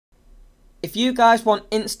If you guys want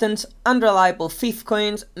instant and reliable FIFA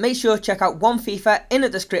coins, make sure to check out FIFA in the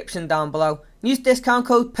description down below. Use discount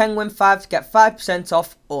code Penguin5 to get 5%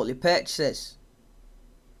 off all your purchases.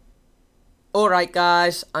 Alright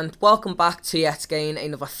guys, and welcome back to yet again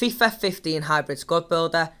another FIFA 15 hybrid squad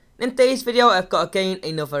builder. In today's video I've got again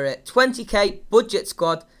another 20k budget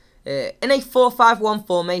squad in a 4-5-1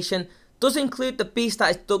 formation. Does include the beast that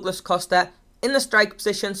is Douglas Costa in the strike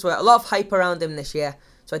position, so a lot of hype around him this year.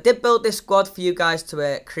 So I did build this squad for you guys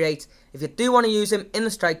to create. If you do want to use him in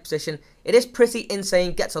the strike position, it is pretty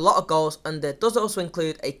insane, gets a lot of goals, and does also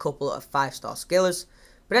include a couple of 5-star skillers.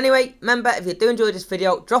 But anyway, remember, if you do enjoy this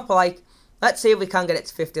video, drop a like. Let's see if we can get it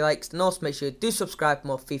to 50 likes, and also make sure you do subscribe for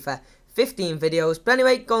more FIFA 15 videos. But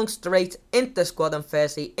anyway, going straight into the squad, and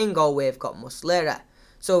firstly, in goal we've got Muslera.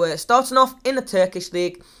 So starting off in the Turkish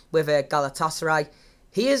league with Galatasaray.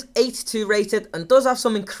 He is 82 rated and does have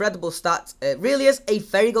some incredible stats. Really is a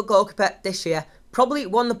very good goalkeeper this year. Probably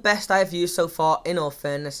one of the best I have used so far, in all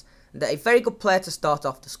fairness. And a very good player to start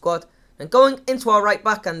off the squad. And going into our right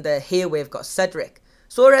back, and here we've got Cedric.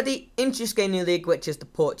 So already introduced a new league, which is the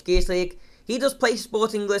Portuguese league. He does play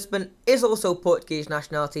Sporting Lisbon, is also Portuguese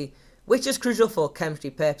nationality, which is crucial for chemistry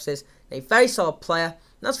purposes. A very solid player.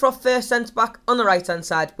 And as for our first centre back, on the right hand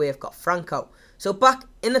side we've got Franco. So back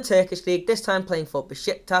in the Turkish league, this time playing for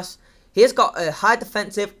Besiktas. He has got a high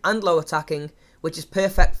defensive and low attacking, which is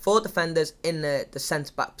perfect for defenders in the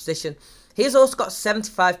centre back position. He has also got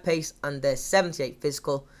 75 pace and 78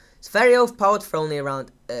 physical. It's very overpowered for only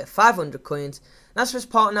around 500 coins. And as for his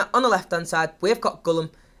partner on the left hand side, we've got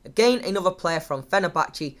Gullum, again another player from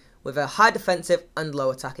Fenerbahce with a high defensive and low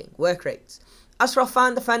attacking work rates. As for our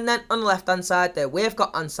final defender on the left hand side, we've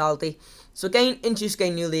got Ansaldi. So again, introduced a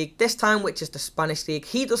new league, this time which is the Spanish league.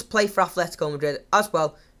 He does play for Atletico Madrid as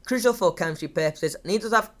well, crucial for chemistry purposes, and he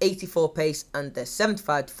does have 84 pace and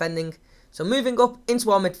 75 defending. So moving up into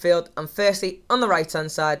our midfield, and firstly on the right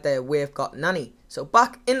hand side we've got Nani. So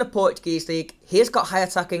back in the Portuguese league, he has got high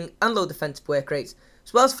attacking and low defensive work rates,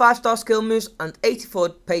 as well as 5-star skill moves and 84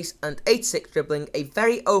 pace and 86 dribbling. A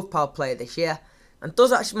very overpowered player this year, and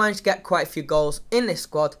does actually manage to get quite a few goals in this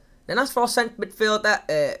squad. Then as for our centre midfielder,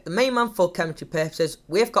 the main man for chemistry purposes,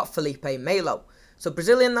 we've got Felipe Melo. So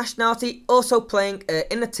Brazilian nationality, also playing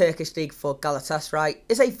in the Turkish league for Galatasaray,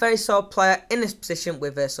 is a very solid player in this position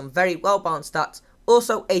with some very well balanced stats,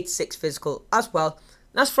 also 86 physical as well.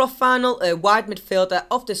 And as for our final wide midfielder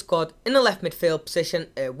of the squad, in the left midfield position,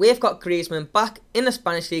 we've got Griezmann back in the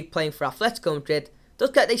Spanish league playing for Atletico Madrid.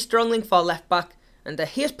 Does get a strong link for our left back, and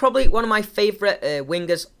he is probably one of my favourite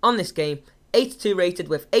wingers on this game. 82 rated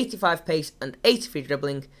with 85 pace and 83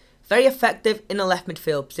 dribbling. Very effective in the left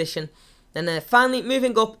midfield position. Then finally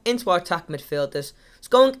moving up into our attack midfielders. It's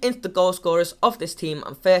going into the goal scorers of this team,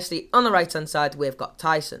 and firstly on the right hand side we've got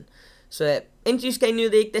Tyson. So introduced a new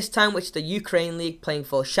league this time, which is the Ukraine league, playing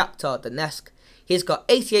for Shakhtar Donetsk. He's got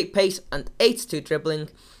 88 pace and 82 dribbling.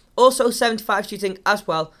 Also 75 shooting as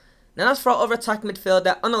well. Now as for our other attack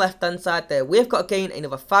midfielder on the left hand side we've got again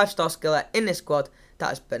another 5-star skiller in this squad,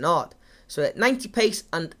 that is Bernard. So at 90 pace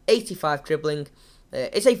and 85 dribbling.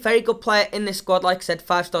 Is a very good player in this squad, like I said,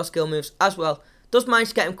 5-star skill moves as well. Does manage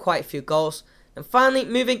to get him quite a few goals. And finally,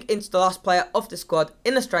 moving into the last player of the squad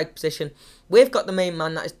in the strike position, we've got the main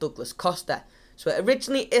man, that is Douglas Costa. So it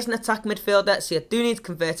originally is an attack midfielder, so you do need to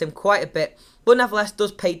convert him quite a bit, but nevertheless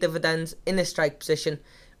does pay dividends in this strike position.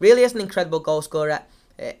 Really is an incredible goal scorer.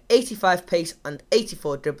 85 pace and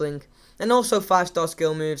 84 dribbling. And also 5-star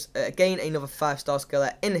skill moves. Again, another 5-star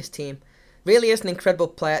skiller in this team. Really is an incredible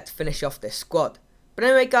player to finish off this squad. But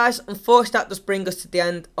anyway guys, unfortunately that does bring us to the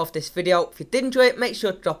end of this video. If you did enjoy it, make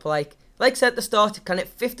sure to drop a like. Like I said at the start, if you can hit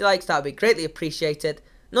 50 likes, that would be greatly appreciated.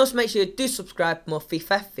 And also make sure you do subscribe for more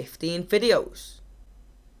FIFA 15 videos.